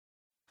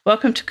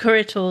Welcome to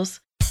Career Tools.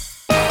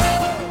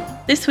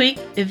 This week,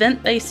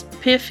 event-based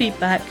peer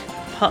feedback,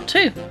 part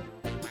 2.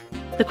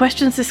 The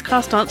questions this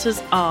cast answers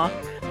are: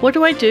 what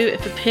do I do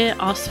if a peer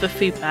asks for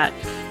feedback?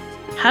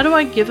 How do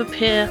I give a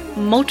peer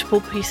multiple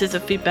pieces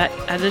of feedback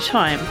at a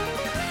time?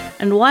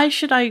 And why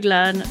should I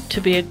learn to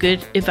be a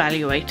good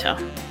evaluator?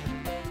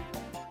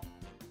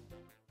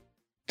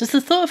 Does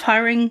the thought of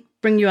hiring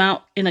bring you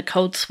out in a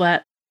cold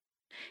sweat?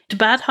 Do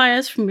bad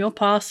hires from your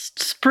past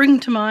spring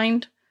to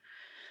mind?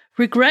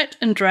 Regret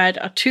and dread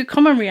are two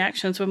common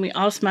reactions when we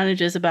ask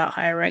managers about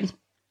hiring,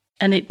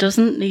 and it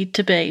doesn't need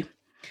to be.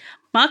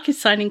 Mark is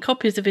signing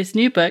copies of his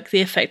new book,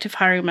 The Effective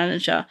Hiring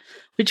Manager,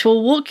 which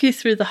will walk you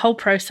through the whole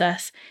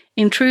process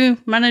in true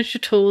manager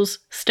tools,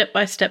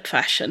 step-by-step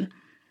fashion.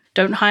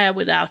 Don't hire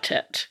without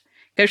it.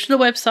 Go to the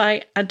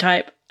website and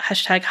type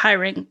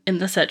 #hiring in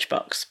the search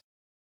box.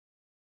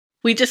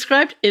 We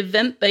described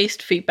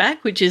event-based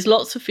feedback, which is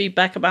lots of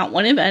feedback about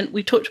one event.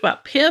 We talked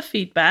about peer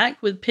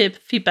feedback with peer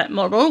feedback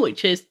model,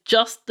 which is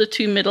just the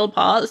two middle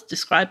parts,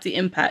 describe the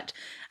impact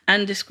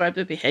and describe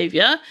the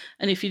behavior.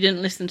 And if you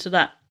didn't listen to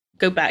that,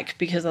 go back,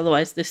 because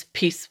otherwise this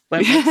piece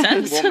won't make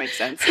sense. Won't make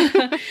sense.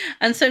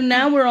 And so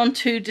now we're on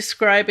to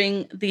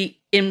describing the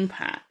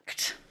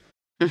impact.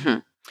 Mm-hmm.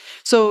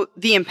 So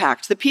the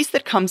impact, the piece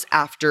that comes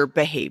after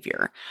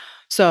behavior.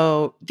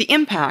 So the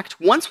impact,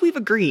 once we've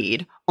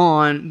agreed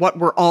on what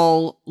we're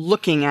all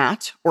looking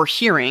at or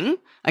hearing,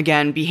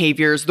 again,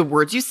 behaviors, the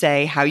words you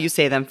say, how you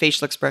say them,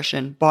 facial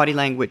expression, body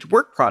language,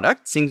 work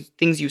product,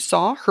 things you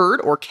saw,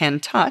 heard, or can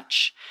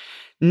touch.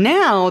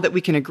 Now that we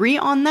can agree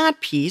on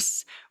that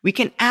piece, we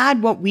can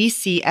add what we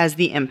see as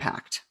the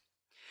impact.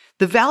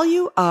 The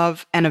value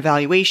of an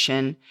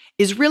evaluation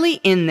is really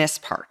in this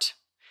part,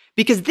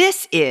 because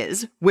this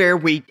is where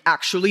we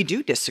actually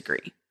do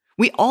disagree.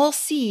 We all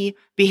see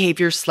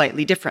behaviors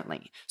slightly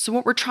differently. So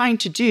what we're trying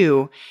to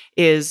do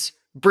is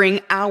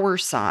bring our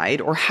side,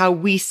 or how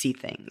we see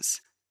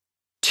things,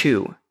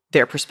 to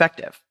their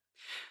perspective.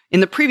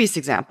 In the previous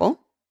example,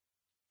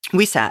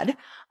 we said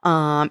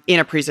in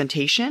a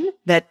presentation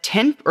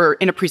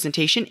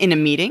in a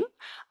meeting,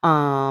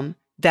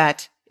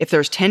 that if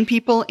there's 10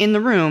 people in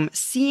the room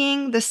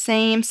seeing the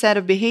same set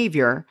of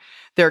behavior,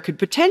 there could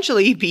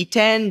potentially be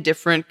 10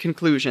 different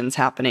conclusions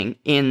happening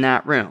in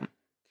that room.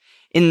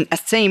 In the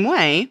same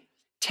way,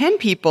 10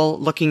 people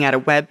looking at a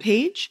web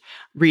page,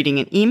 reading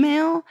an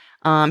email,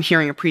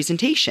 hearing a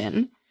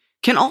presentation,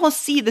 can all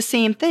see the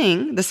same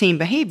thing, the same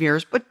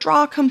behaviors, but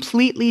draw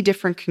completely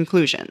different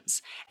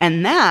conclusions.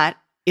 And that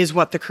is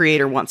what the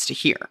creator wants to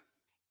hear.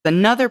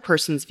 Another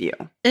person's view.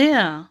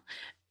 Yeah.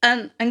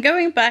 And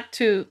going back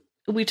to,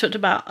 we talked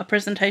about a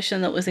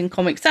presentation that was in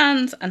Comic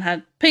Sans and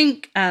had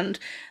pink, and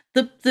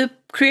the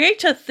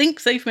creator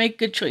thinks they've made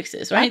good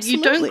choices, right?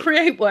 Absolutely. You don't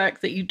create work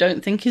that you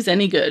don't think is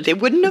any good. They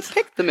wouldn't have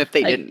picked them if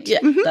they didn't. Yeah,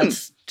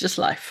 that's just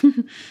life.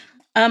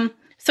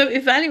 So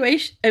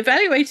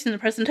evaluating the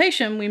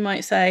presentation, we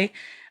might say,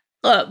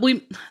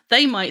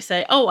 they might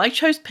say, oh, I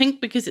chose pink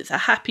because it's a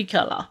happy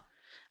color.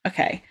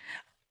 Okay.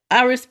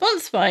 Our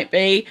response might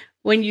be,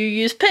 when you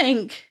use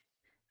pink,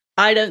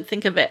 I don't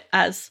think of it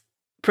as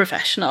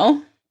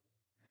professional.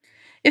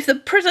 If the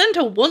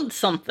presenter wants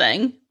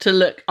something to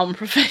look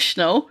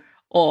unprofessional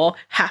or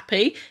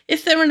happy,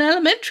 if they're an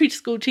elementary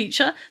school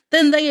teacher,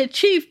 then they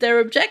achieved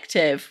their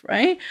objective,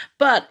 right?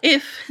 But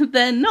if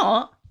they're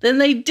not, then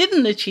they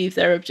didn't achieve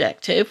their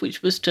objective,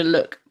 which was to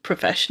look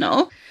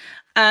professional.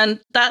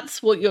 And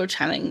that's what you're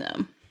telling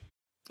them.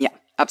 Yeah,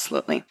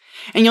 absolutely.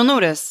 And you'll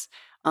notice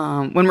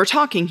when we're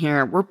talking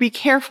here, we're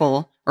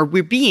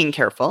being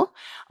careful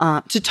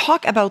to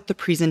talk about the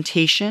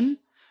presentation,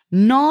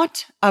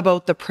 not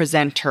about the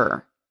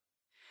presenter.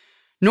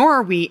 Nor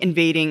are we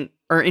invading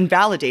or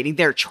invalidating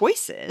their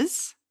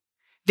choices.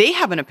 They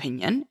have an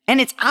opinion, and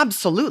it's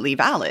absolutely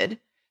valid.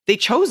 They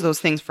chose those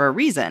things for a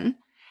reason,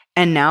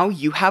 and now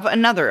you have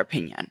another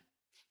opinion.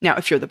 Now,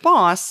 if you're the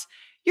boss,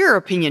 your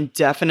opinion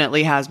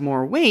definitely has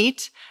more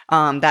weight.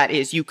 That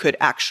is, you could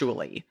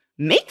actually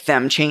make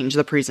them change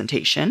the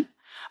presentation.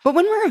 But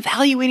when we're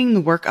evaluating the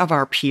work of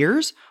our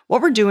peers,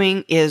 what we're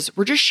doing is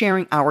we're just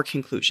sharing our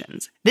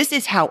conclusions. This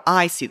is how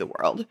I see the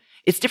world.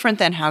 It's different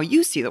than how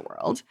you see the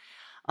world.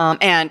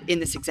 And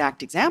in this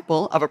exact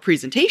example of a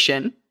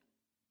presentation,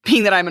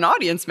 being that I'm an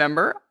audience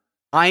member,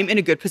 I'm in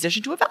a good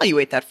position to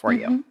evaluate that for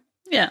you.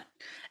 Yeah.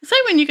 It's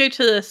like when you go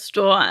to the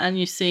store and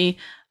you see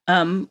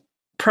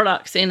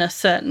products in a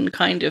certain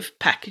kind of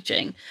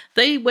packaging.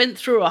 They went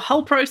through a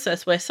whole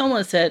process where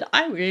someone said,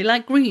 I really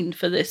like green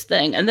for this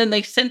thing. And then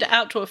they sent it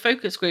out to a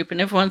focus group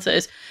and everyone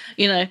says,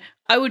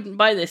 I wouldn't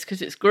buy this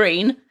because it's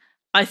green.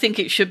 I think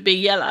it should be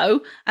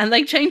yellow, and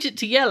they change it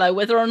to yellow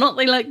whether or not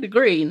they like the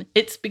green.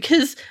 It's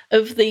because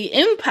of the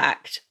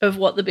impact of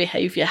what the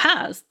behavior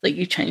has that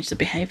you change the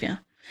behavior.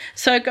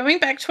 So going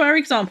back to our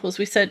examples,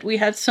 we said we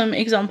had some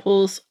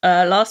examples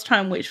last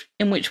time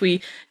in which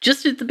we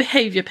just did the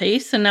behavior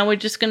piece, and now we're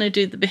just going to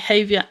do the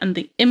behavior and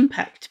the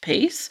impact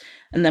piece,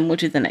 and then we'll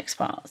do the next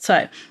part.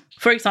 So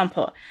For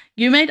example,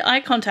 you made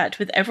eye contact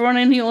with everyone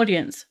in the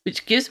audience,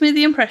 which gives me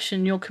the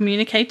impression you're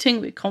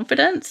communicating with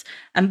confidence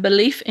and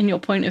belief in your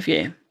point of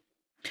view.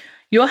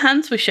 Your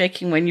hands were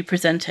shaking when you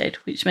presented,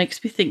 which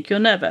makes me think you're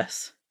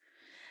nervous.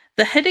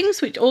 The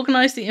headings which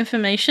organize the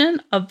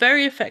information are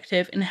very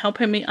effective in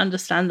helping me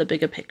understand the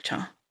bigger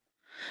picture.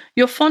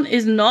 Your font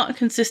is not a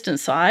consistent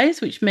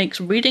size, which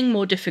makes reading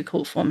more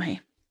difficult for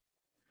me.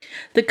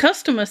 The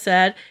customer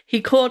said he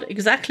called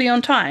exactly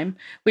on time,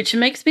 which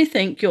makes me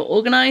think you're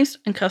organized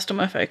and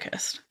customer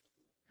focused.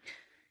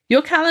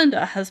 Your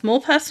calendar has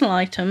more personal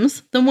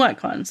items than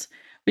work ones,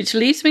 which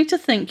leads me to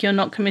think you're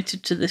not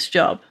committed to this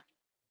job.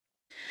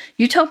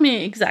 You told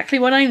me exactly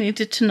what I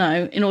needed to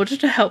know in order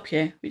to help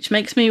you, which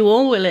makes me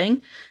more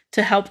willing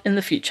to help in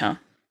the future.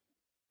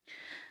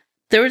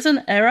 There is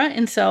an error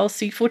in cell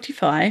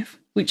C45,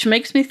 which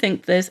makes me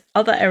think there's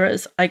other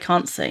errors I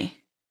can't see.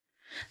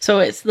 So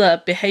it's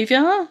the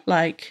behavior,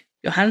 like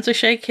your hands are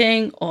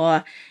shaking,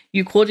 or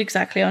you called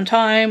exactly on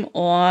time,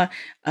 or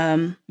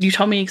you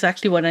told me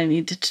exactly what I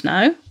needed to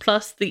know,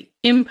 plus the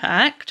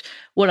impact,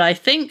 what I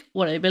think,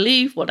 what I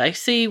believe, what I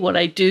see, what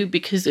I do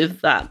because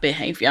of that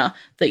behavior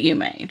that you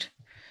made.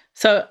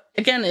 So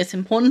again, it's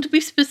important to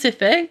be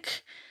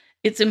specific.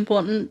 It's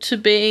important to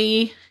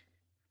be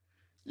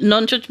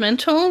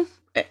non-judgmental.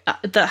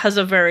 That has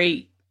a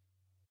very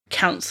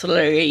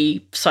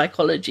counselor-y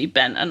psychology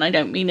bent, and I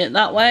don't mean it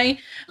that way.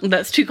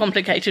 That's too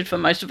complicated for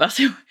most of us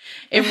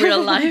in real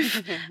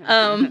life.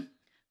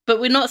 But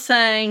we're not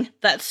saying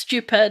that's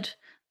stupid,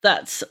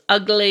 that's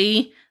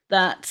ugly,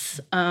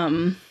 that's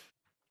I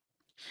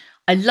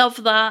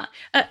love that.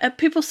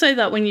 People say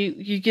that when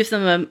you give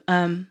them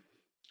an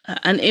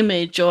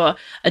image or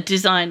a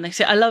design, they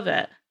say, I love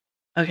it.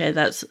 Okay,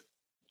 that's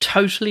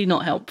totally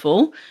not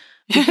helpful.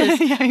 Because,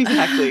 yeah,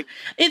 exactly.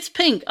 It's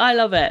pink. I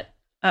love it.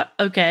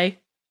 Okay.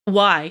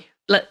 Why?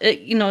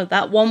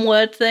 That one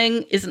word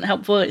thing isn't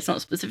helpful. It's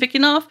not specific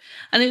enough.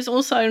 And it's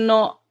also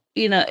not,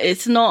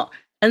 it's not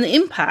an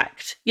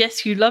impact.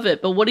 Yes, you love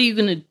it, but what are you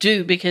going to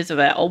do because of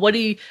it? Or what do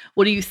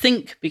you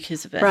think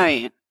because of it?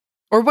 Right.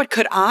 Or what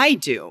could I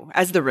do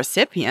as the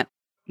recipient?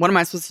 What am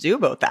I supposed to do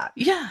about that?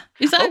 Yeah,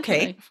 exactly.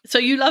 Okay. So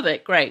you love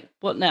it. Great.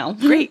 What now?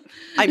 Great.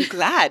 I'm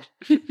glad.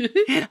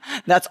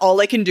 That's all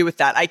I can do with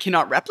that. I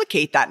cannot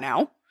replicate that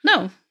now.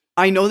 No.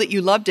 I know that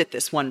you loved it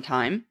this one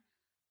time,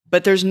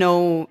 but there's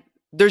no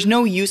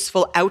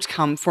useful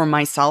outcome for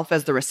myself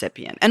as the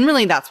recipient. And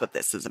really that's what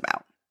this is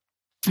about.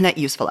 That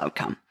useful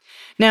outcome.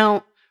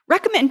 Now,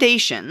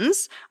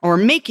 recommendations or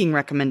making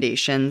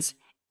recommendations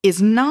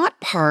is not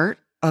part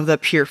of the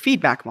peer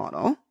feedback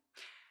model.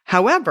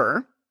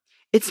 However,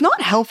 it's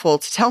not helpful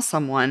to tell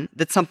someone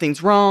that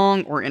something's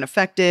wrong or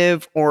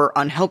ineffective or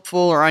unhelpful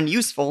or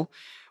unuseful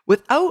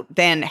without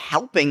then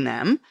helping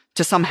them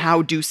to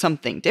somehow do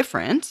something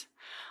different.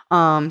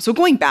 So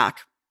going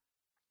back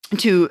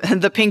to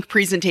the pink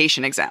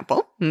presentation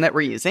example that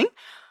we're using,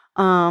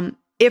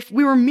 if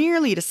we were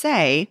merely to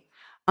say,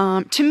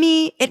 to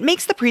me, it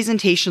makes the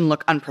presentation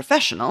look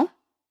unprofessional,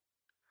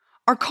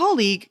 our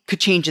colleague could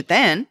change it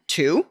then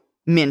to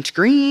mint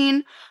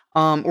green,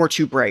 or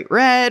too bright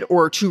red,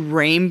 or too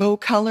rainbow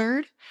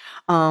colored,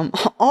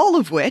 all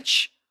of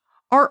which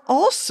are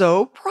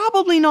also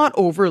probably not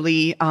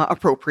overly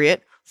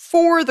appropriate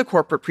for the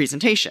corporate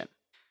presentation.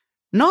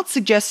 Not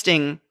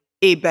suggesting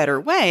a better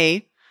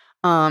way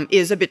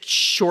is a bit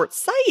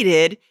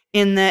short-sighted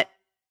in that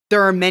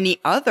there are many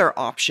other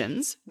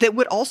options that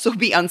would also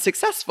be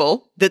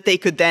unsuccessful that they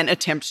could then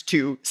attempt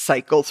to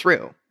cycle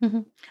through.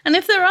 Mm-hmm. And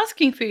if they're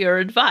asking for your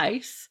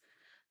advice,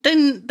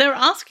 then they're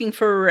asking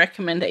for a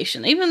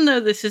recommendation, even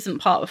though this isn't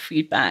part of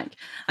feedback.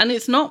 And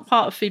it's not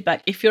part of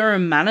feedback. If you're a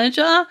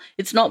manager,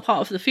 it's not part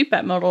of the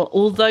feedback model,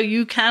 although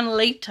you can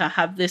later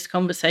have this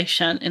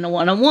conversation in a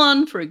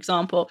one-on-one, for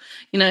example.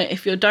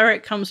 If your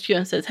direct comes to you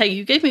and says, hey,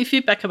 you gave me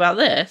feedback about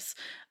this,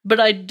 but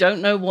I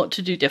don't know what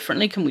to do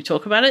differently. Can we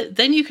talk about it?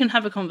 Then you can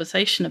have a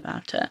conversation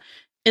about it.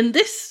 In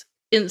this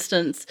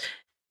instance,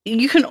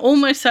 you can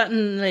almost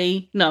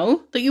certainly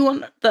know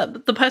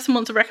that the person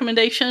wants a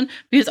recommendation,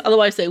 because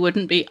otherwise they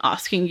wouldn't be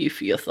asking you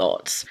for your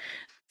thoughts.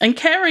 And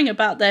caring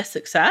about their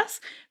success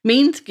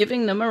means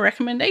giving them a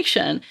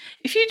recommendation.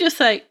 If you just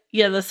say,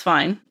 yeah, that's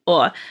fine,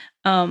 or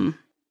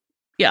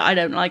yeah, I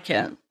don't like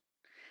it,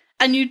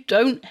 and you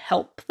don't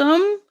help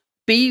them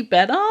be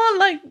better,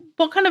 like,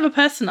 what kind of a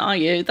person are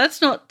you?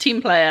 That's not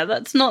team player.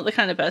 That's not the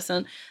kind of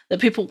person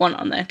that people want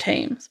on their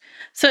teams.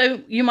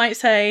 So you might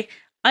say,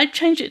 I'd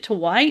change it to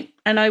white,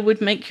 and I would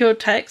make your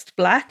text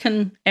black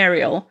and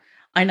Arial.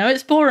 I know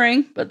it's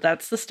boring, but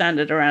that's the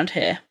standard around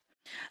here.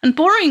 And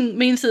boring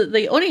means that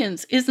the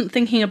audience isn't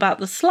thinking about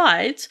the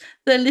slides,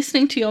 they're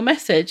listening to your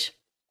message.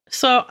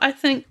 So I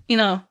think,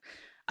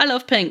 I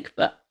love pink,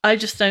 but I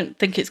just don't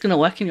think it's going to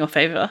work in your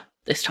favor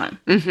this time.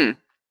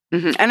 Mm-hmm.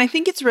 Mm-hmm. And I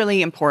think it's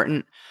really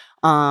important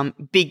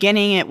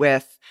beginning it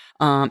with,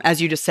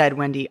 as you just said,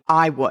 Wendy,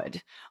 I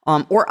would,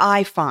 or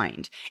I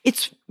find.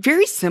 It's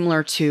very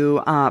similar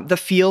to the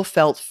feel,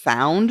 felt,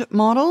 found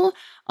model.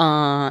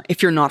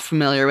 If you're not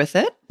familiar with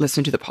it,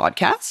 listen to the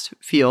podcast,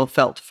 Feel,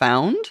 Felt,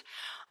 Found.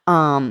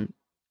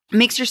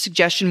 makes your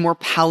suggestion more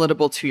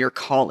palatable to your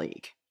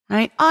colleague,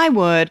 right? I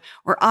would,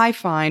 or I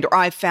find, or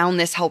I've found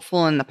this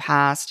helpful in the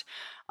past.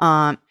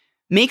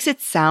 Makes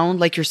it sound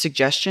like your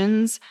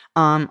suggestions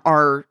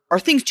are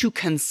things to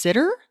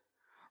consider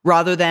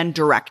rather than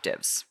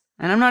directives.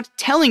 And I'm not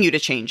telling you to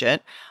change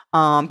it,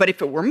 but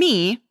if it were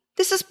me,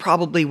 this is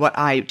probably what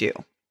I do.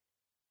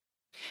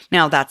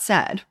 Now, that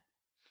said,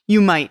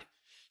 you might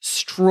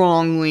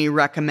strongly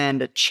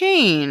recommend a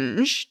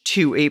change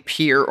to a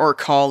peer or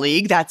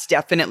colleague. That's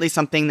definitely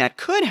something that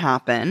could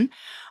happen.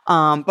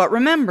 But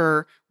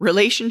remember,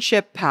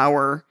 relationship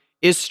power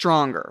is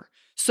stronger.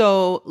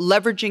 So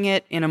leveraging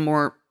it in a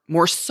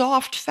more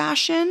soft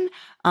fashion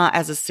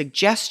as a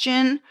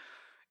suggestion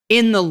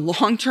in the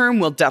long term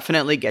will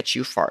definitely get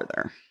you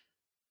farther.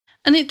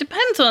 And it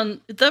depends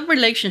on the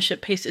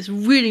relationship piece is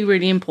really,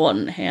 really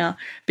important here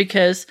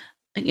because,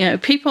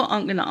 people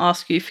aren't going to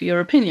ask you for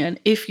your opinion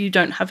if you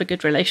don't have a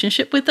good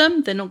relationship with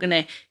them. They're not going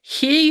to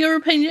hear your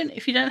opinion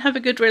if you don't have a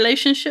good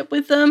relationship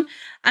with them.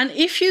 And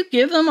if you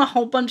give them a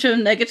whole bunch of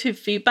negative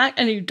feedback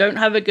and you don't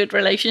have a good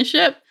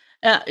relationship,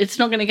 it's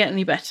not going to get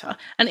any better.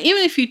 And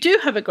even if you do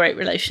have a great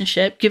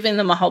relationship, giving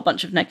them a whole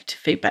bunch of negative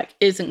feedback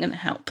isn't going to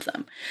help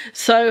them.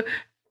 So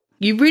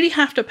you really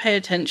have to pay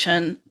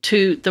attention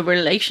to the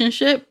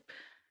relationship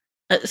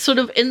sort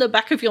of in the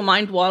back of your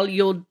mind while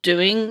you're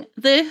doing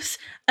this.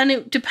 And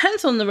it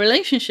depends on the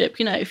relationship.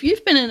 If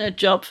you've been in a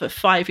job for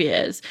 5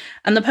 years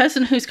and the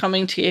person who's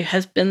coming to you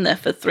has been there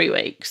for 3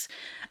 weeks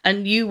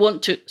and you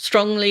want to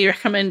strongly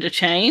recommend a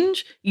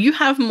change, you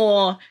have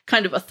more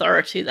kind of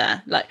authority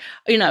there. Like,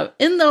 in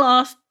the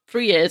last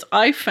 3 years,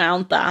 I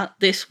found that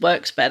this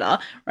works better,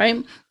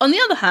 right? On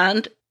the other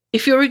hand,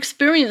 if your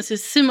experience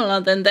is similar,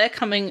 then they're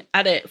coming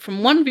at it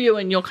from one view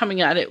and you're coming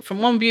at it from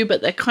one view,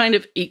 but they're kind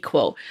of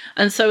equal.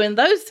 And so in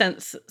those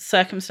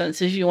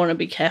circumstances, you want to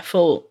be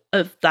careful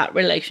of that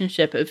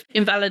relationship, of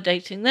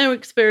invalidating their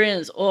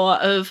experience or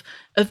of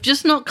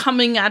just not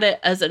coming at it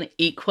as an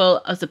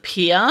equal, as a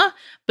peer,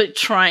 but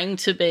trying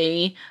to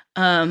be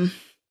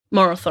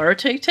more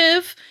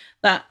authoritative.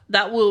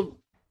 That will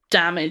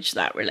damage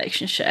that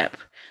relationship.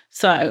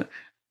 So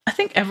I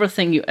think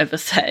everything you ever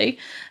say,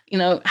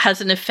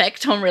 has an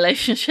effect on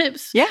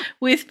relationships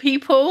with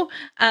people.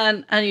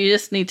 And you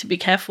just need to be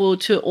careful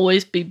to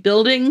always be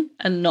building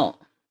and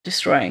not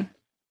destroying.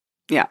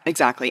 Yeah,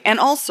 exactly. And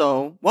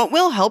also, what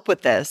will help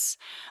with this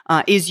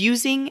is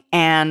using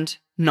and,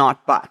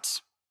 not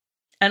but.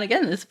 And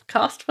again, there's a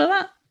cast for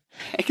that.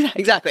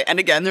 Exactly. And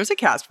again, there's a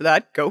cast for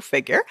that. Go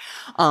figure.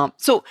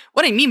 So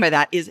what I mean by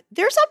that is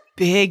there's a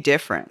big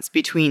difference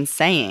between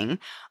saying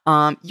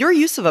your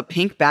use of a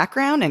pink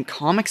background and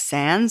Comic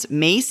Sans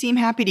may seem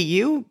happy to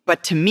you,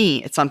 but to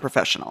me, it's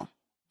unprofessional.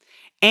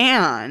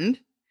 And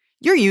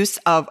your use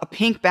of a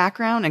pink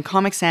background and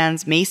Comic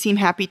Sans may seem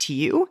happy to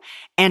you,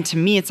 and to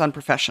me, it's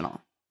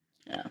unprofessional.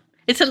 Yeah.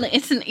 It's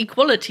an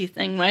equality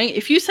thing, right?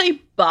 If you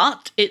say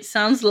but, it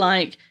sounds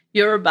like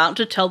you're about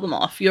to tell them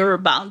off. You're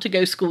about to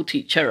go school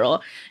teacher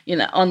or,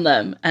 on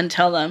them and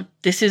tell them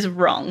this is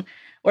wrong.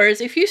 Whereas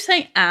if you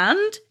say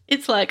and,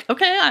 it's like,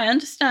 okay, I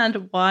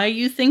understand why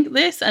you think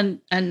this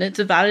and it's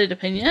a valid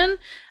opinion.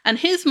 And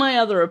here's my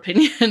other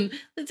opinion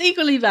that's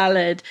equally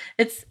valid.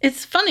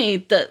 It's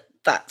funny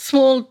that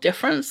small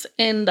difference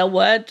in the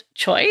word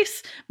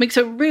choice makes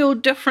a real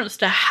difference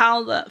to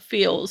how that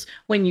feels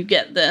when you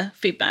get the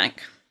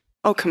feedback.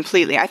 Oh,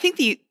 completely. I think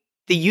the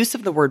use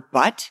of the word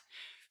but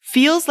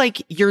feels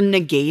like you're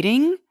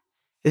negating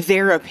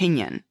their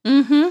opinion.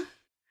 Mm-hmm.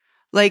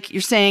 Like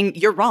you're saying,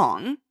 you're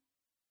wrong.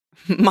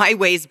 My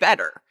way's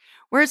better.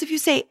 Whereas if you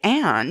say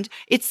and,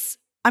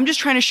 I'm just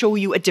trying to show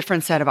you a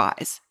different set of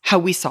eyes, how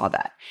we saw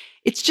that.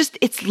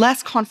 It's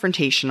less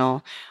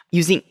confrontational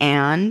using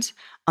and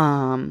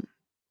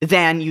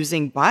than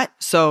using but.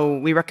 So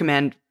we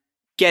recommend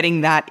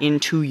getting that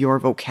into your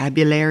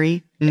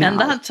vocabulary now. And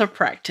that's a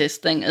practice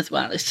thing as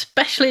well,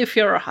 especially if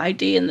you're a high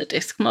D in the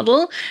DISC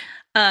model.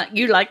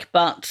 You like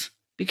but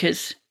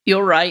because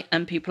you're right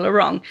and people are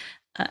wrong.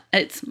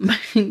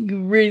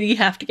 You really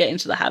have to get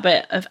into the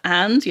habit of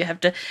and. You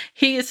have to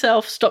hear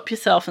yourself, stop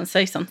yourself and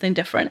say something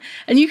different.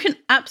 And you can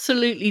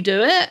absolutely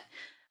do it.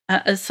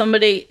 As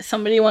somebody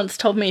once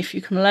told me, if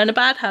you can learn a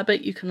bad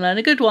habit, you can learn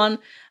a good one.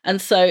 And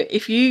so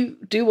if you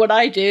do what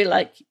I do,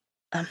 like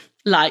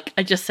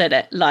I just said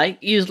it,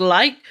 use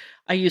I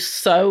use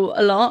so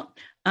a lot.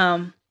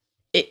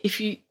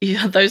 If you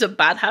those are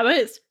bad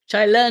habits, which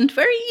I learned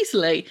very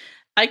easily,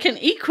 I can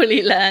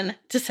equally learn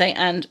to say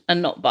and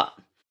not but.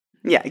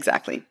 Yeah,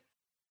 exactly.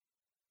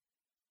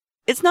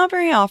 It's not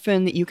very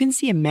often that you can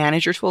see a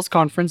Manager Tools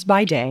conference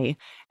by day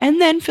and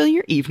then fill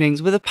your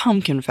evenings with a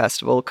pumpkin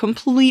festival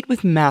complete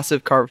with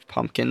massive carved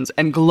pumpkins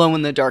and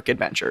glow-in-the-dark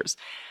adventures.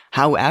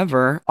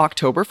 However,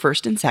 October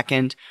 1st and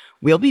 2nd,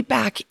 we'll be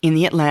back in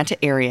the Atlanta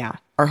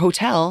area. Our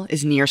hotel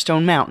is near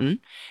Stone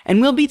Mountain,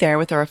 and we'll be there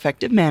with our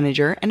Effective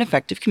Manager and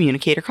Effective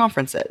Communicator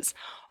conferences.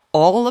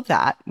 All of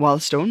that while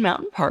Stone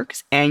Mountain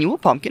Park's annual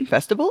Pumpkin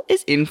Festival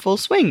is in full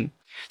swing.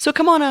 So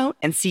come on out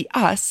and see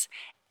us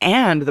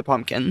and the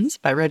pumpkins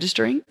by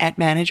registering at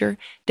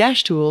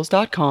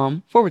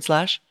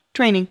manager-tools.com/pumpkins.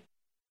 Training.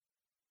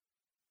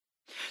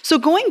 So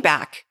going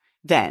back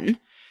then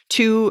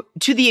to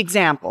the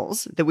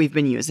examples that we've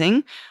been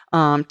using,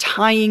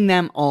 tying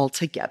them all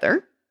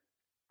together,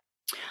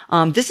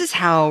 this is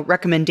how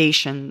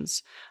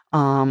recommendations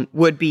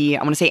would be,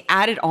 I want to say,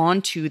 added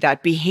on to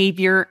that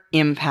behavior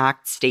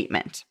impact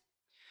statement.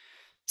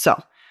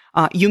 So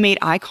you made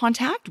eye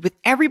contact with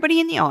everybody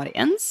in the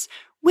audience,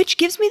 which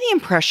gives me the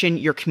impression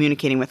you're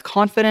communicating with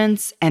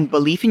confidence and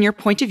belief in your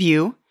point of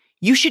view.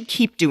 You should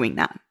keep doing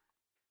that.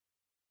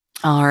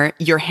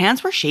 Your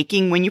hands were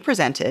shaking when you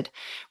presented,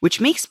 which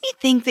makes me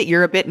think that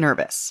you're a bit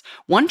nervous.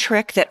 One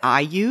trick that I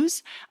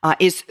use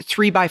is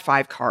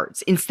 3x5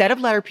 cards instead of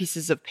letter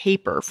pieces of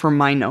paper for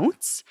my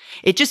notes.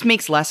 It just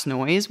makes less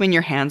noise when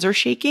your hands are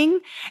shaking.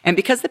 And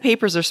because the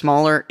papers are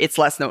smaller, it's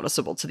less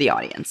noticeable to the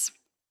audience.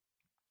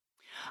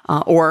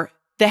 Or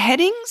the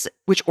headings,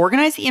 which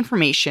organize the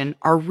information,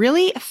 are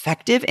really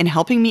effective in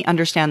helping me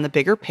understand the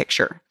bigger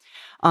picture.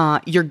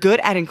 You're good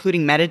at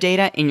including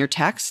metadata in your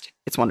text.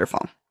 It's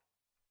wonderful.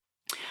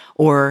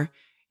 Or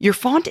your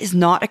font is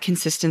not a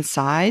consistent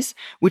size,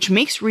 which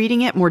makes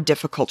reading it more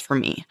difficult for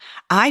me.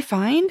 I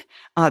find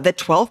that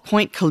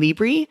 12-point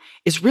Calibri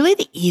is really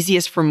the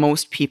easiest for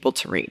most people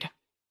to read.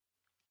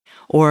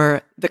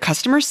 Or the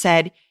customer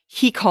said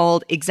he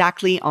called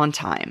exactly on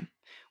time,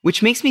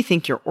 which makes me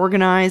think you're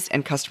organized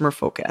and customer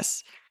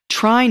focused.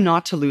 Try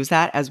not to lose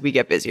that as we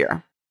get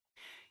busier.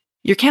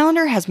 Your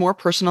calendar has more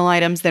personal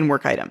items than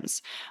work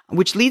items,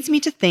 which leads me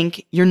to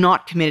think you're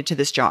not committed to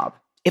this job.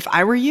 If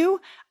I were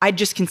you, I'd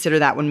just consider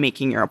that when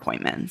making your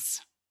appointments.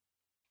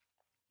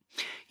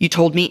 You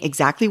told me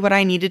exactly what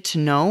I needed to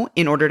know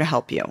in order to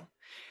help you,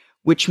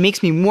 which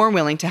makes me more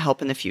willing to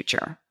help in the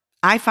future.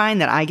 I find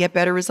that I get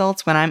better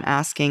results when I'm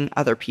asking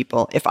other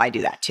people if I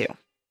do that too.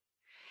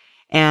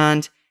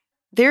 And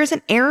there's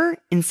an error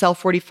in cell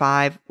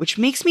 45, which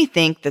makes me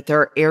think that there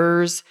are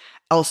errors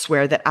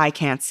elsewhere that I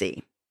can't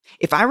see.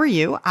 If I were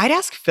you, I'd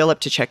ask Philip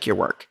to check your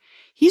work.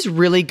 He's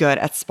really good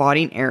at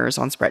spotting errors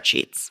on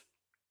spreadsheets.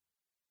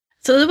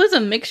 So there was a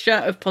mixture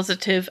of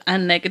positive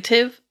and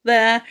negative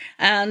there.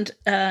 And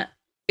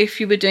if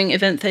you were doing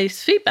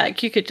event-based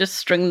feedback, you could just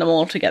string them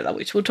all together,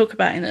 which we'll talk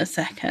about in a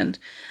second.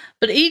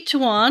 But each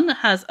one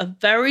has a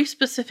very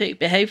specific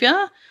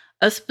behavior,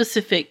 a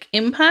specific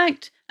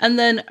impact, and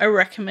then a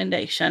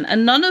recommendation.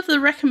 And none of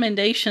the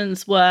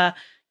recommendations were,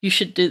 you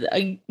should do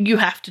that, you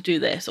have to do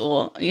this,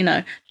 or,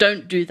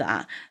 don't do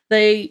that.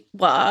 They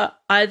were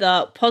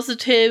either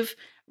positive,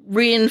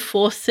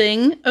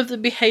 reinforcing of the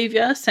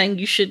behavior, saying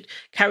you should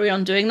carry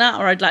on doing that,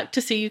 or I'd like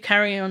to see you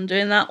carry on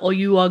doing that, or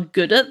you are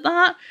good at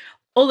that.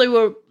 Or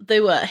they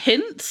were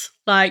hints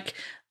like,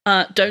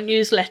 don't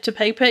use letter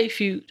paper if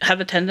you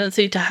have a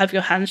tendency to have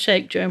your hands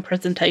shake during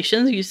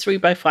presentations. Use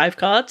 3x5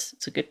 cards.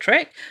 It's a good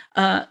trick.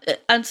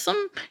 And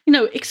some,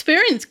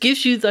 experience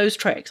gives you those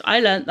tricks. I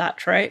learned that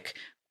trick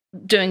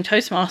doing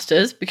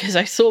Toastmasters because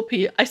I saw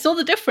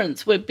the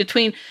difference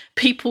between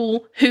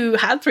people who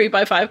had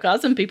 3x5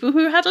 cards and people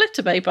who had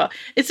letter paper.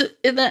 It's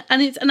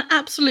an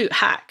absolute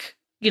hack,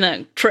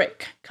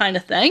 trick kind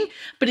of thing,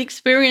 but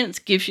experience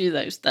gives you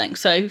those things.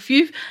 So if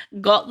you've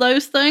got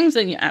those things,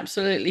 then you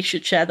absolutely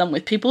should share them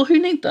with people who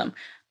need them.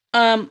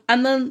 And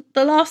then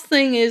the last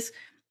thing is,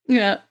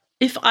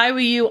 if I were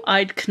you,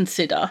 I'd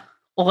consider,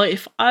 or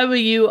if I were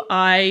you,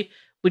 I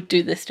would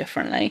do this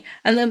differently.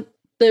 And then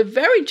they're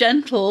very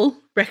gentle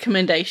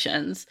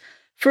recommendations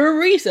for a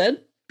reason,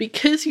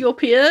 because you're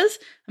peers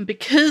and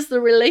because the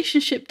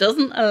relationship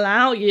doesn't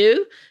allow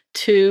you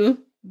to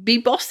be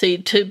bossy,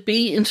 to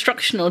be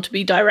instructional, to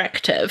be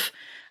directive.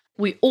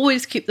 We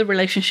always keep the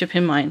relationship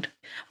in mind.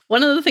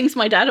 One of the things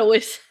my dad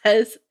always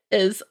says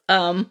is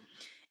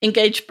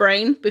engage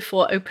brain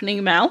before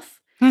opening mouth,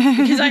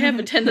 because I have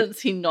a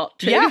tendency not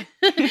to. Yeah,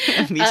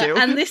 me too.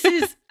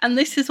 And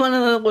this is one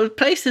of the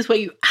places where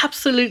you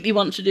absolutely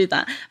want to do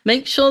that.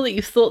 Make sure that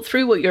you've thought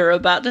through what you're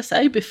about to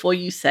say before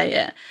you say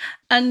it.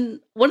 And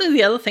one of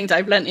the other things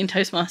I've learned in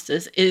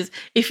Toastmasters is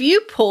if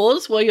you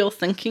pause while you're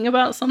thinking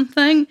about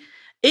something,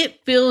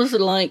 it feels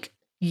like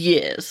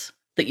years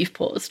that you've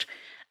paused.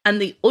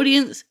 And the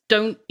audience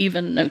don't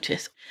even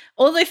notice.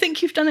 Or they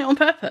think you've done it on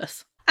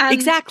purpose. And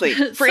exactly,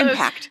 for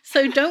impact.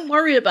 So don't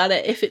worry about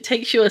it if it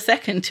takes you a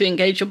second to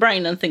engage your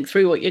brain and think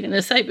through what you're going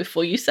to say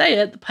before you say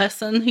it. The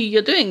person who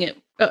you're doing it,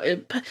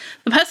 the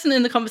person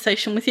in the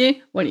conversation with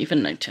you won't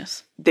even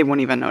notice. They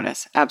won't even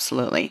notice.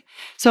 Absolutely.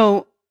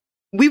 So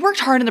we worked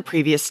hard in the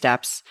previous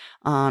steps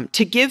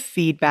to give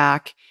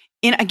feedback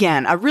in,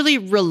 again, a really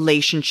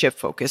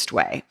relationship-focused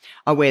way,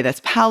 a way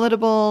that's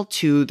palatable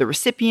to the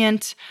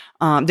recipient,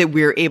 that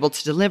we're able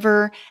to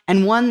deliver,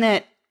 and one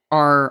that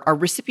our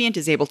recipient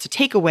is able to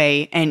take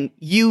away and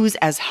use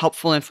as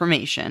helpful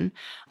information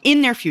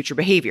in their future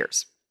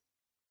behaviors.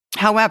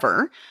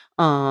 However,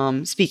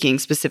 speaking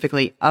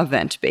specifically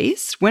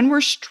event-based, when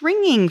we're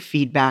stringing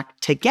feedback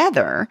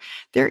together,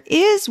 there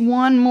is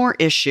one more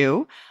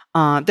issue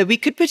that we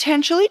could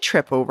potentially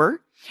trip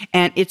over,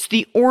 and it's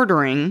the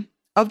ordering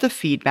of the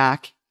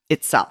feedback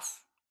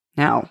itself.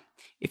 Now,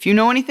 if you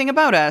know anything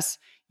about us,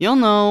 you'll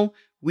know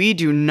we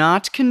do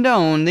not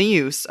condone the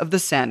use of the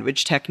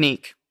sandwich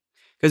technique.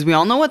 Because we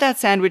all know what that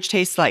sandwich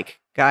tastes like,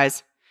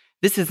 guys.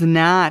 This is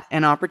not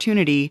an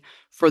opportunity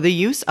for the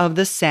use of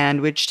the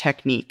sandwich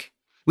technique.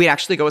 We'd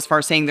actually go as far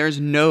as saying there's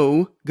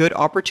no good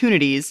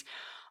opportunities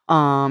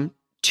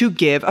to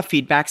give a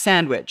feedback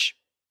sandwich.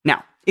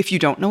 Now, if you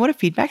don't know what a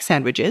feedback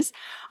sandwich is,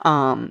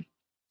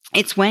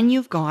 it's when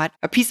you've got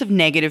a piece of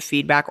negative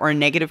feedback or a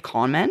negative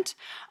comment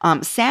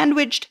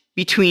sandwiched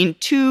between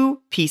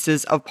two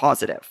pieces of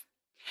positive.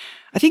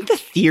 I think the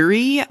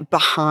theory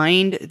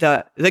behind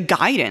the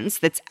guidance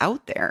that's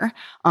out there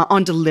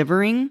on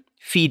delivering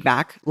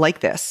feedback like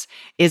this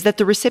is that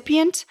the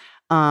recipient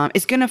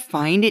is going to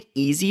find it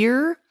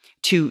easier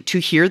to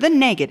hear the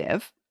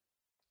negative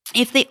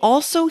if they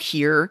also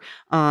hear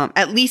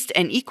at least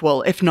an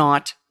equal, if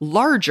not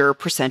larger,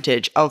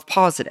 percentage of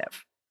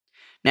positive.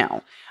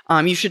 Now,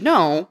 you should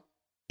know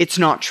it's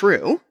not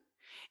true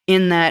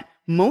in that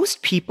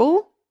most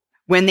people,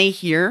 when they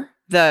hear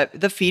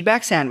the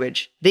feedback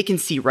sandwich, they can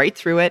see right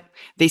through it.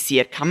 They see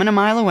it coming a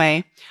mile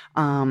away.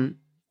 And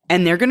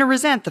they're going to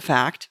resent the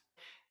fact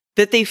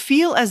that they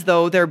feel as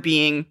though they're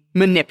being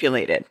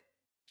manipulated.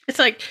 It's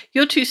like,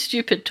 you're too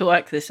stupid to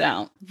work this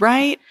out.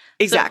 Right?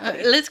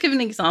 Exactly. So, let's give an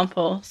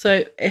example.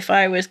 So if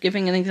I was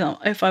giving an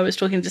example, if I was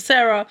talking to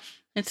Sarah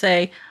and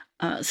say,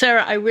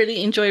 Sarah, I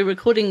really enjoy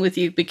recording with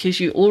you because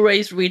you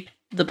always read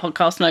the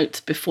podcast notes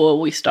before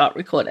we start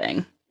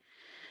recording.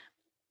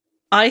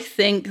 I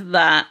think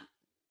that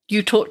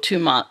you talk too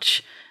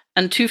much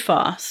and too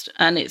fast,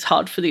 and it's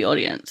hard for the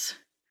audience.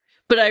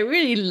 But I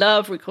really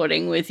love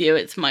recording with you.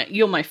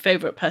 You're my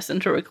favorite person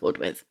to record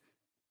with.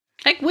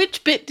 Like,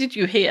 which bit did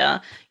you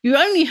hear? You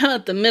only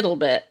heard the middle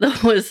bit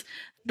that was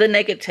the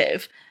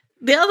negative.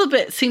 The other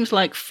bit seems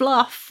like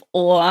fluff,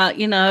 or,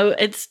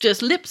 it's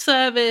just lip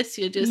service.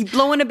 You're just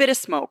blowing a bit of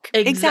smoke.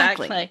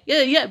 Exactly.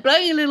 Yeah,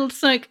 blowing a little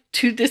smoke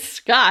to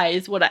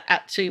disguise what I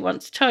actually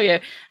want to tell you.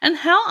 And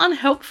how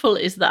unhelpful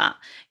is that?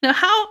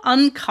 How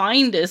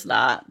unkind is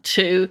that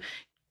to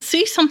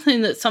see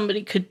something that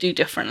somebody could do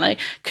differently,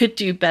 could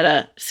do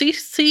better,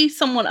 see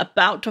someone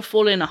about to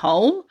fall in a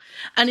hole,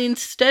 and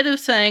instead of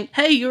saying,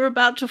 hey, you're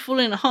about to fall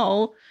in a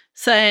hole,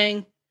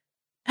 saying,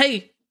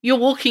 hey, you're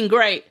walking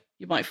great,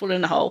 you might fall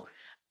in a hole.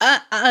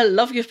 I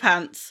love your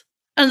pants,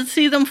 and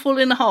see them fall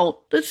in a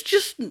hole. That's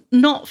just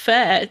not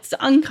fair. It's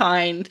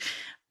unkind.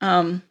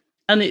 And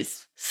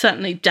it's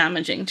certainly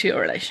damaging to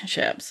your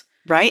relationships.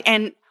 Right.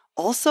 And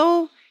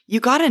also, you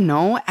got to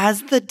know,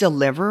 as the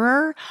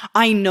deliverer,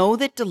 I know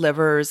that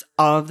deliverers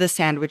of the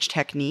sandwich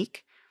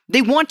technique,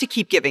 they want to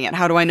keep giving it.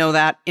 How do I know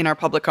that? In our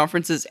public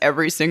conferences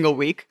every single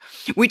week,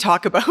 we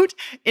talk about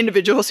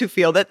individuals who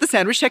feel that the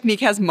sandwich technique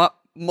has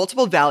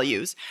multiple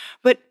values.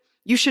 But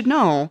you should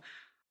know,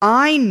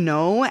 I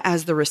know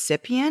as the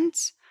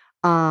recipient,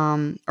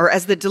 or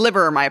as the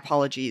deliverer, my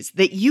apologies,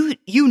 that you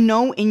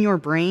know in your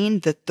brain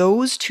that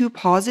those two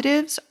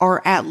positives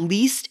are at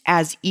least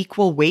as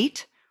equal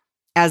weight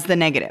as the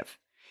negative.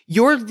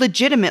 You're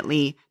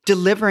legitimately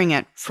delivering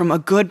it from a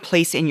good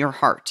place in your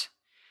heart,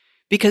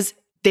 because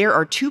there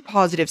are two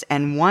positives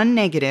and one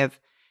negative,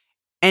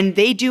 and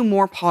they do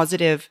more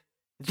positive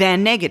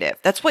than negative.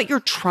 That's what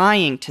you're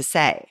trying to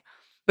say.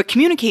 But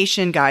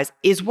communication, guys,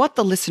 is what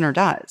the listener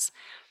does.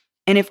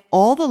 And if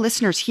all the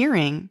listener's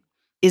hearing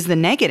is the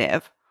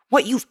negative,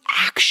 what you've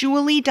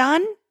actually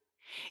done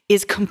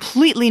is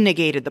completely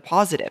negated the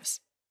positives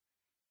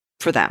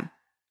for them.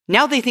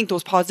 Now they think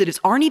those positives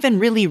aren't even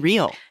really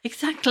real.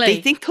 Exactly.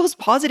 They think those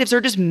positives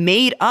are just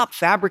made up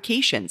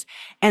fabrications.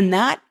 And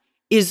that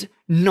is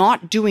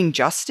not doing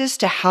justice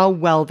to how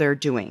well they're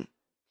doing.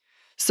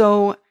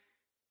 So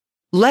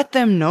let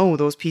them know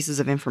those pieces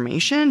of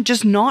information,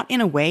 just not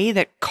in a way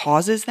that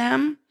causes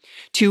them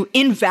to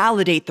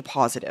invalidate the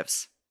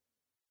positives.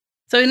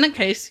 So in that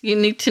case, you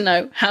need to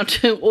know how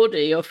to order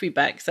your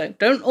feedback. So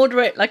don't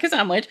order it like a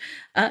sandwich.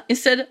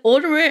 Instead,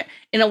 order it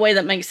in a way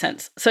that makes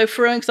sense. So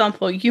for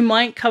example, you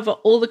might cover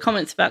all the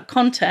comments about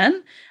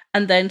content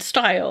and then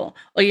style,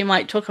 or you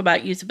might talk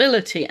about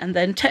usability and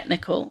then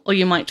technical, or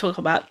you might talk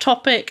about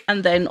topic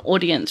and then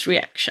audience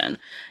reaction.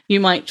 You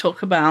might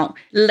talk about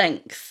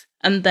length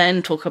and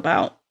then talk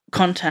about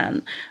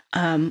content.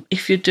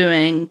 If you're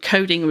doing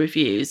coding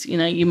reviews,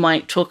 you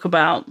might talk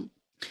about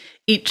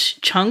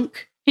each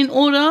chunk in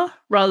order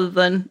rather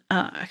than,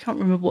 I can't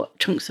remember what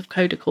chunks of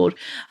code are called,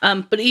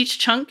 but each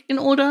chunk in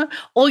order,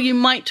 or you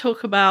might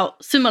talk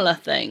about similar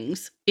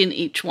things in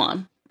each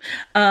one.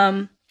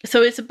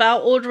 So it's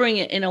about ordering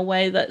it in a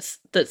way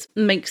that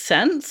makes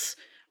sense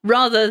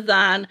rather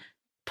than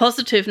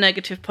positive,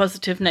 negative,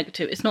 positive,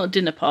 negative. It's not a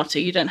dinner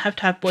party. You don't have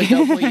to have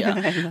boya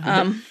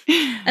boya.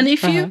 And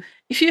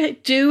if you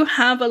do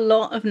have a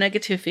lot of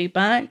negative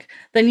feedback,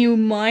 then you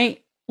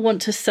might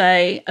want to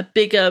say a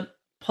bigger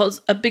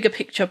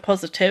picture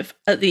positive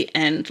at the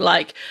end,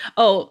 like,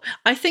 oh,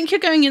 I think you're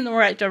going in the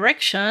right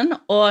direction,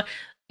 or,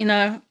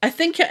 I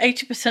think you're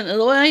 80% of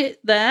the way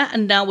there,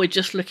 and now we're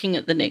just looking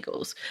at the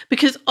niggles.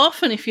 Because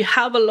often if you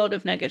have a lot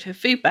of negative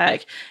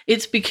feedback,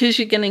 it's because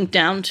you're getting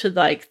down to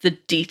like the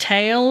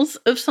details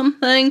of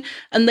something,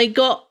 and they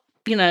got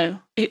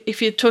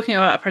if you're talking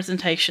about a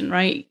presentation,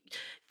 right?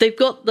 They've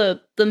got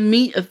the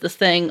meat of the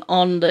thing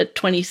on the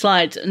 20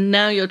 slides, and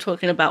now you're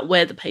talking about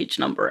where the page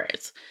number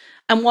is.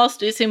 And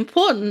whilst it's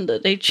important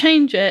that they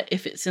change it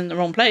if it's in the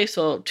wrong place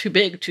or too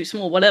big, too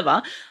small,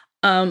 whatever,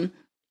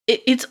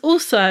 it's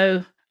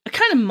also a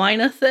kind of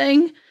minor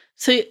thing.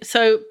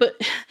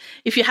 But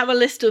if you have a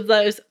list of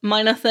those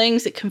minor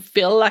things, it can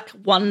feel like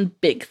one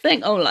big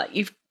thing. Oh, like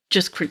you've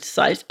just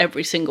criticized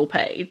every single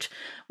page.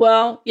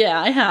 Well,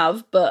 yeah, I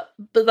have, but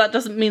that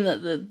doesn't mean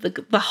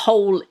that the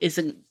whole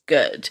isn't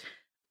good.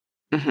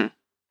 Mm-hmm.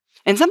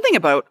 And something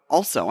about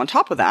also on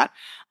top of that,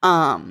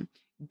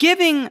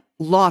 giving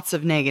lots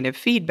of negative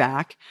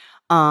feedback,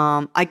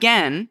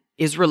 again,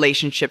 is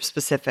relationship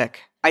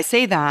specific. I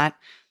say that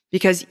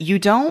because you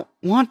don't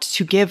want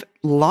to give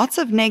lots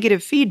of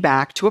negative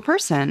feedback to a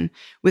person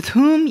with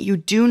whom you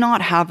do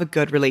not have a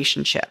good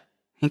relationship.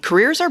 And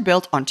careers are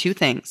built on two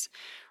things: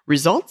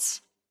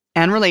 results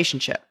and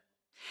relationship.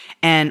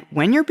 And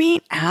when you're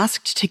being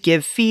asked to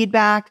give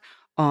feedback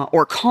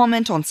or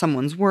comment on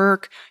someone's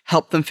work,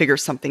 help them figure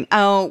something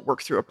out,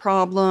 work through a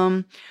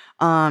problem,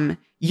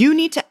 you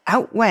need to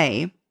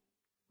outweigh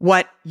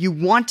what you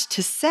want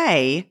to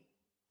say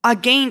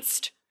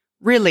against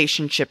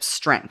relationship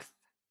strength.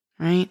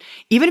 Right?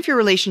 Even if your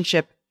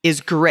relationship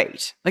is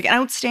great, like an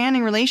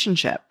outstanding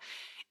relationship,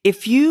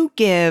 if you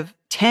give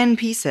 10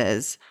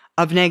 pieces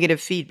of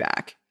negative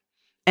feedback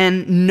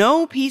and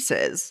no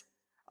pieces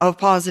of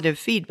positive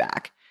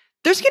feedback,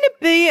 there's going to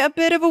be a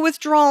bit of a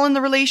withdrawal in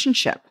the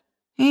relationship.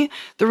 Okay?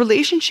 The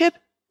relationship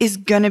is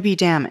going to be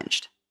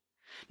damaged.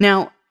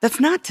 Now, that's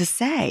not to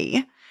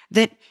say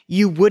that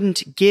you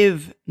wouldn't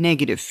give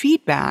negative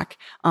feedback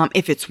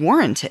if it's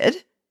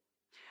warranted.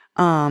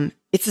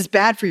 It's as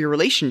bad for your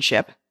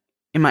relationship,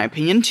 in my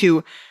opinion,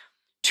 to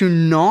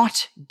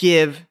not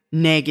give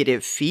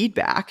negative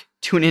feedback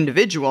to an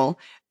individual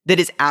that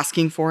is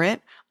asking for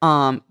it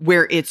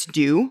where it's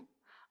due,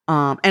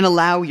 and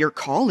allow your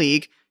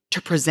colleague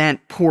to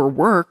present poor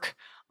work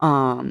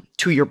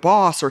to your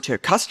boss or to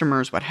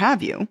customers, what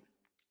have you,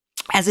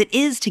 as it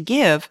is to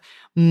give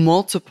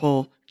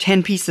multiple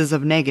 10 pieces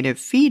of negative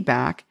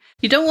feedback.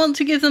 You don't want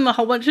to give them a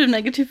whole bunch of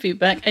negative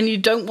feedback, and you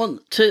don't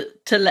want to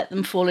let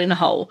them fall in a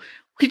hole,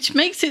 which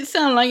makes it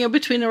sound like you're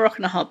between a rock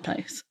and a hard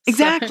place.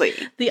 Exactly.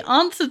 So the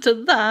answer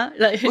to that...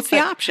 What's the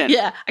option?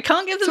 Yeah, I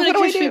can't give them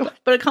negative feedback,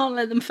 but I can't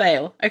let them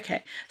fail.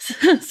 Okay.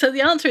 So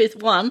the answer is,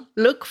 one,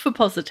 look for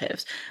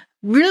positives.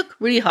 Look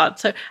really hard.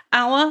 So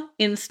our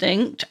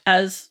instinct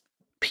as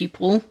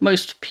people,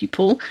 most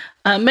people,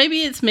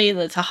 maybe it's me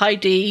that's a high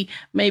D,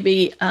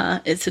 maybe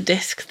it's a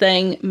disc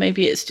thing,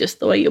 maybe it's just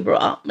the way you're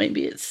brought up,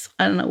 maybe it's,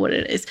 I don't know what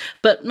it is,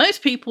 but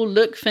most people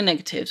look for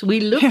negatives. We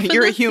look for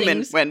You're the a human,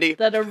 things Wendy.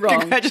 that are wrong.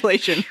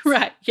 Congratulations.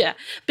 Right, yeah.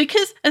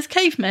 Because as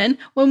cavemen,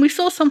 when we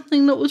saw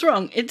something that was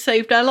wrong, it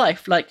saved our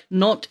life, like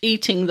not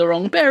eating the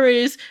wrong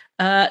berries,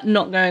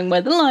 not going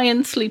where the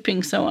lion's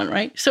sleeping, so on,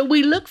 right? So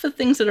we look for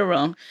things that are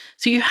wrong.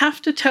 So you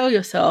have to tell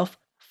yourself,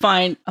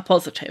 find a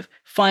positive.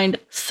 Find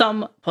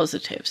some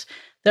positives.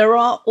 There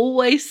are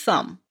always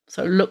some,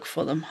 so look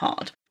for them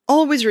hard.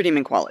 Always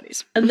redeeming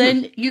qualities. And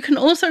then you can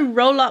also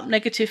roll up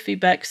negative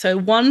feedback. So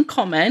one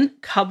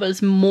comment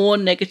covers more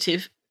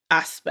negative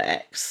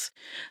aspects.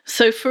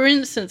 So for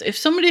instance, if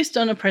somebody's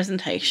done a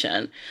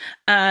presentation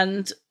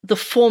and the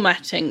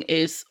formatting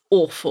is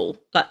awful,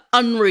 like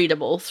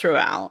unreadable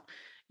throughout,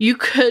 you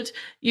could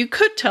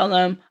tell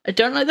them, I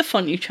don't like the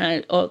font you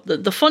chose, or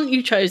the font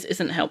you chose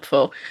isn't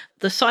helpful.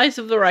 The size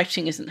of the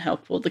writing isn't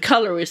helpful. The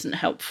color isn't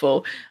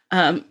helpful.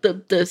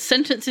 The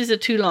sentences are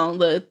too long.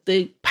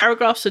 The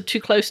paragraphs are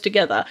too close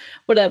together.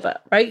 Whatever,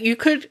 right? You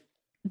could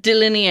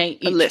delineate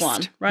each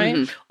one, right?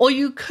 Mm-hmm. Or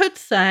you could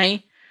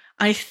say,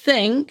 I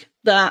think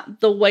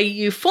that the way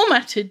you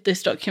formatted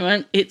this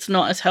document, it's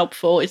not as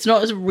helpful. It's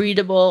not as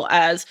readable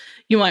as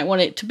you might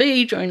want it to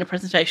be during a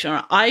presentation.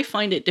 Or I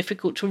find it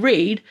difficult to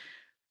read.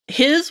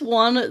 Here's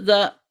one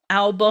that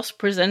our boss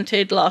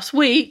presented last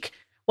week.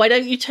 Why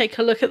don't you take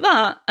a look at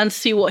that and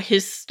see what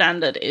his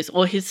standard is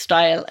or his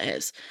style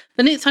is?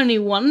 Then it's only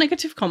one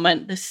negative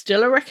comment. There's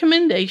still a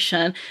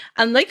recommendation,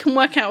 and they can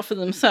work out for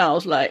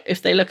themselves. Like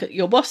if they look at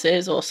your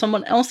bosses or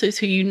someone else's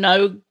who you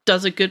know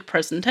does a good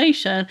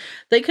presentation,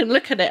 they can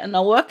look at it and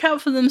they'll work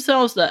out for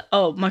themselves that,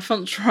 oh, my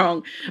font's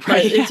wrong.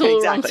 Right, it's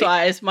all wrong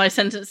size. My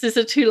sentences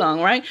are too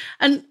long, right?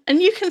 And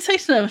you can say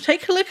to them,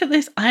 take a look at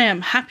this. I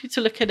am happy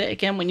to look at it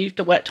again when you've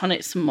worked on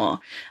it some more.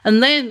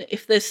 And then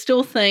if there's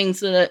still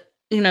things that are,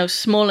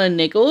 smaller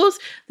niggles,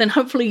 then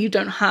hopefully you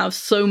don't have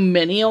so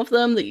many of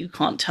them that you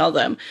can't tell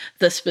them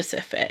the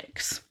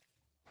specifics.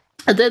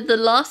 And then the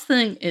last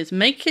thing is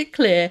make it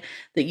clear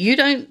that you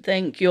don't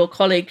think your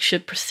colleague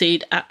should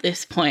proceed at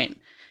this point.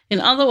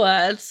 In other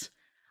words,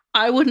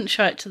 I wouldn't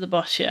show it to the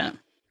boss yet.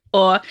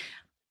 Or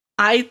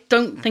I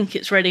don't think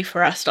it's ready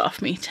for our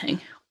staff meeting.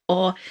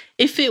 Or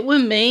if it were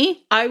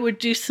me, I would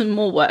do some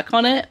more work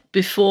on it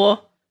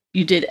before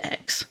you did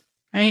X,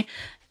 right?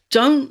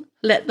 Don't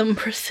let them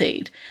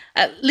proceed.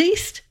 At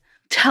least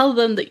tell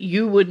them that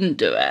you wouldn't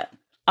do it.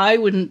 I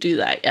wouldn't do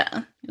that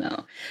yet,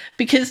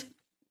 because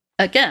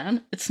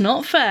Again, it's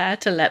not fair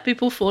to let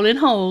people fall in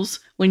holes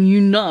when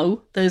you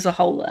know there's a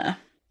hole there.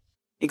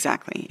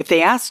 Exactly. If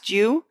they asked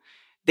you,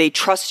 they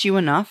trust you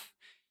enough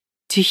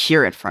to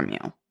hear it from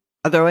you.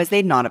 Otherwise,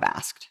 they'd not have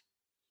asked.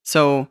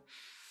 So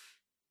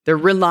they're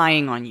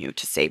relying on you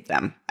to save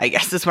them, I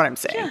guess is what I'm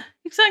saying. Yeah,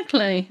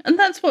 exactly. And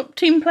that's what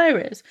team player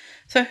is.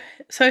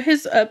 So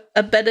here's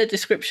a better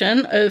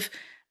description of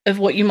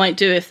what you might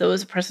do if there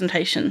was a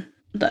presentation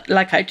that,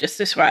 like I just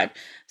described.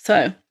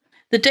 So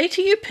the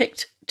data you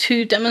picked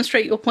to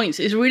demonstrate your points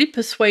is really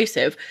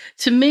persuasive.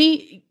 To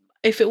me,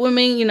 if it were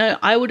me,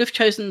 I would have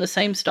chosen the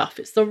same stuff.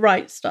 It's the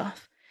right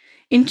stuff.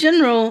 In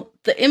general,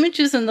 the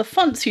images and the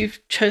fonts you've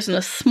chosen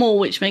are small,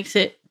 which makes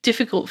it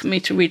difficult for me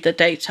to read the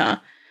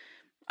data.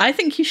 I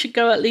think you should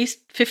go at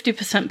least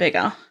 50%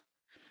 bigger.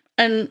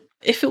 And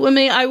if it were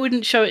me, I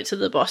wouldn't show it to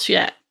the boss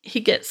yet. He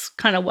gets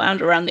kind of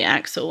wound around the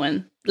axle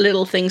when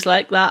little things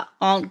like that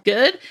aren't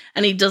good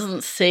and he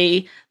doesn't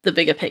see the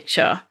bigger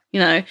picture.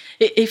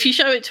 If you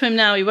show it to him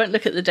now, he won't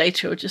look at the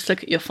data or just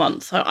look at your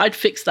font. So I'd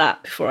fix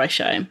that before I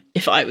show him,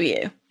 if I were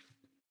you.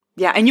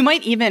 Yeah, and you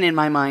might even, in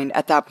my mind,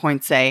 at that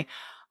point say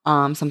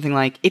something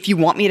like, if you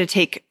want me to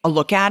take a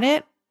look at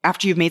it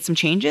after you've made some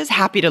changes,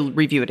 happy to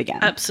review it again.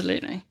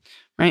 Absolutely.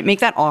 Right?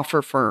 Make that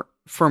offer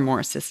for more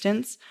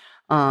assistance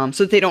so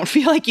that they don't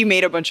feel like you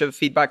made a bunch of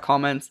feedback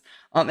comments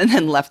and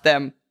then left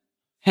them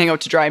hang out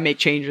to dry, make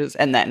changes,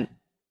 and then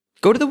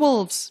go to the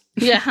wolves.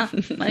 Yeah,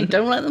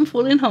 don't let them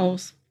fall in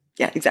holes.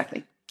 Yeah,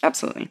 exactly.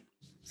 Absolutely.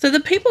 So the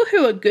people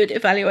who are good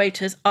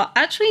evaluators are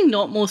actually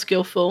not more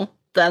skillful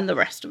than the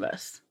rest of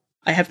us,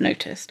 I have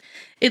noticed.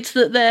 It's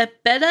that they're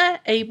better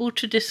able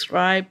to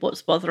describe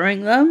what's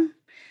bothering them,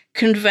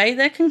 convey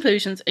their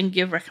conclusions, and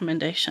give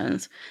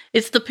recommendations.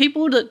 It's the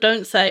people that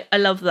don't say, I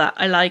love that,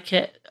 I like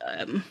it,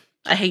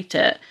 I hate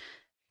it,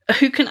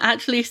 who can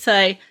actually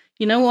say,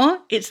 you know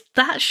what, it's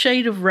that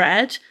shade of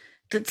red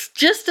that's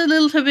just a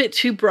little bit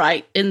too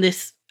bright in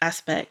this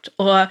aspect,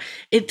 or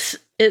it's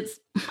do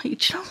you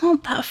know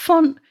what, that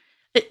font,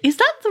 is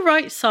that the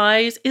right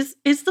size? Is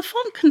the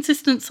font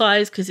consistent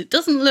size? Because it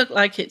doesn't look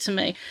like it to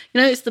me.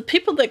 It's the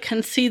people that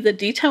can see the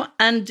detail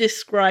and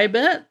describe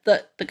it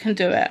that can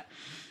do it.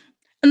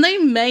 And they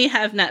may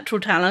have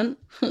natural talent.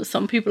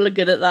 Some people are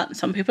good at that and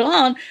some people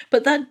aren't.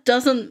 But that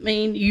doesn't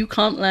mean you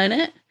can't learn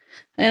it.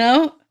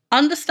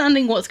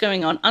 Understanding what's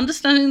going on,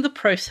 understanding the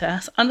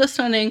process,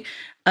 understanding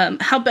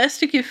how best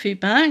to give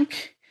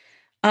feedback,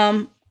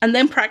 and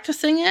then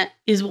practicing it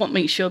is what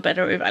makes you a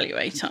better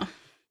evaluator.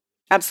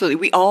 Absolutely.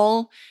 We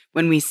all,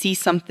 when we see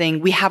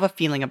something, we have a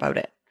feeling about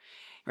it.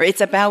 Right? It's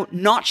about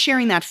not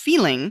sharing that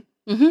feeling.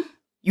 Mm-hmm.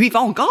 We've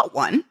all got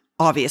one,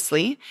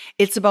 obviously.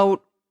 It's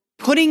about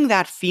putting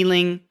that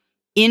feeling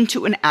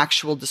into an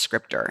actual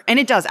descriptor. And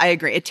it does, I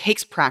agree. It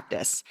takes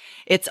practice.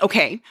 It's,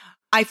 okay,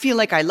 I feel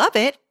like I love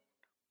it.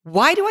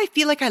 Why do I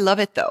feel like I love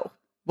it though?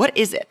 What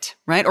is it,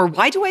 right? Or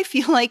why do I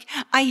feel like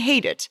I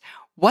hate it?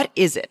 What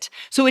is it?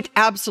 So it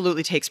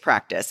absolutely takes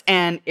practice.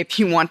 And if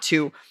you want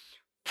to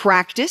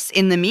practice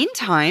in the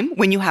meantime,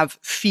 when you have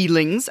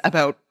feelings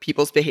about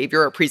people's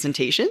behavior or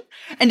presentation,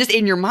 and just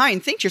in your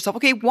mind, think to yourself,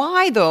 okay,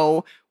 why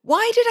though?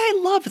 Why did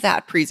I love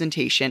that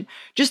presentation?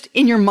 Just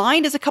in your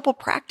mind as a couple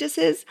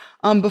practices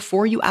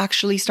before you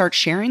actually start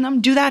sharing them,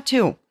 do that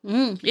too.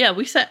 Yeah,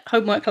 we set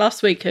homework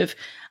last week of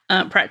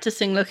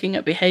practicing looking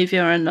at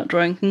behavior and not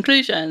drawing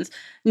conclusions.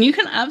 And you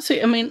can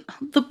absolutely,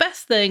 the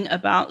best thing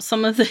about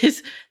some of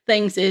these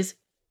things is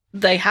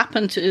they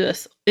happen to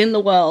us in the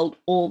world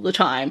all the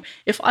time.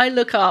 If I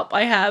look up,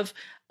 I have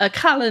a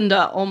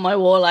calendar on my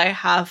wall, I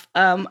have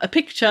a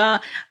picture,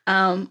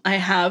 I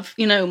have,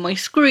 my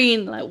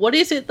screen. Like, what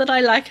is it that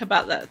I like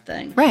about that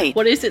thing? Right.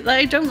 What is it that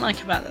I don't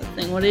like about that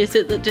thing? What is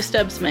it that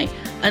disturbs me?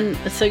 And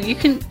so you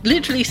can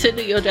literally sit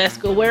at your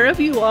desk or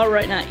wherever you are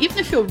right now, even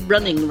if you're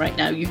running right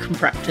now, you can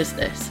practice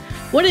this.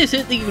 What is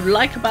it that you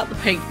like about the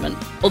pavement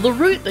or the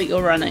route that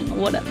you're running or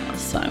whatever?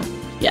 So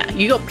yeah,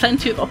 you got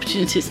plenty of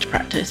opportunities to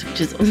practice,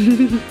 which is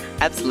awesome.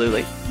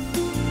 Absolutely.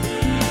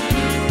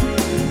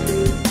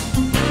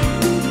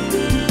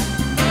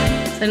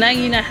 So now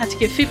you know how to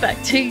give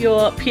feedback to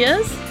your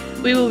peers.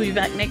 We will be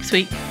back next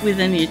week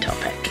with a new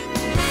topic.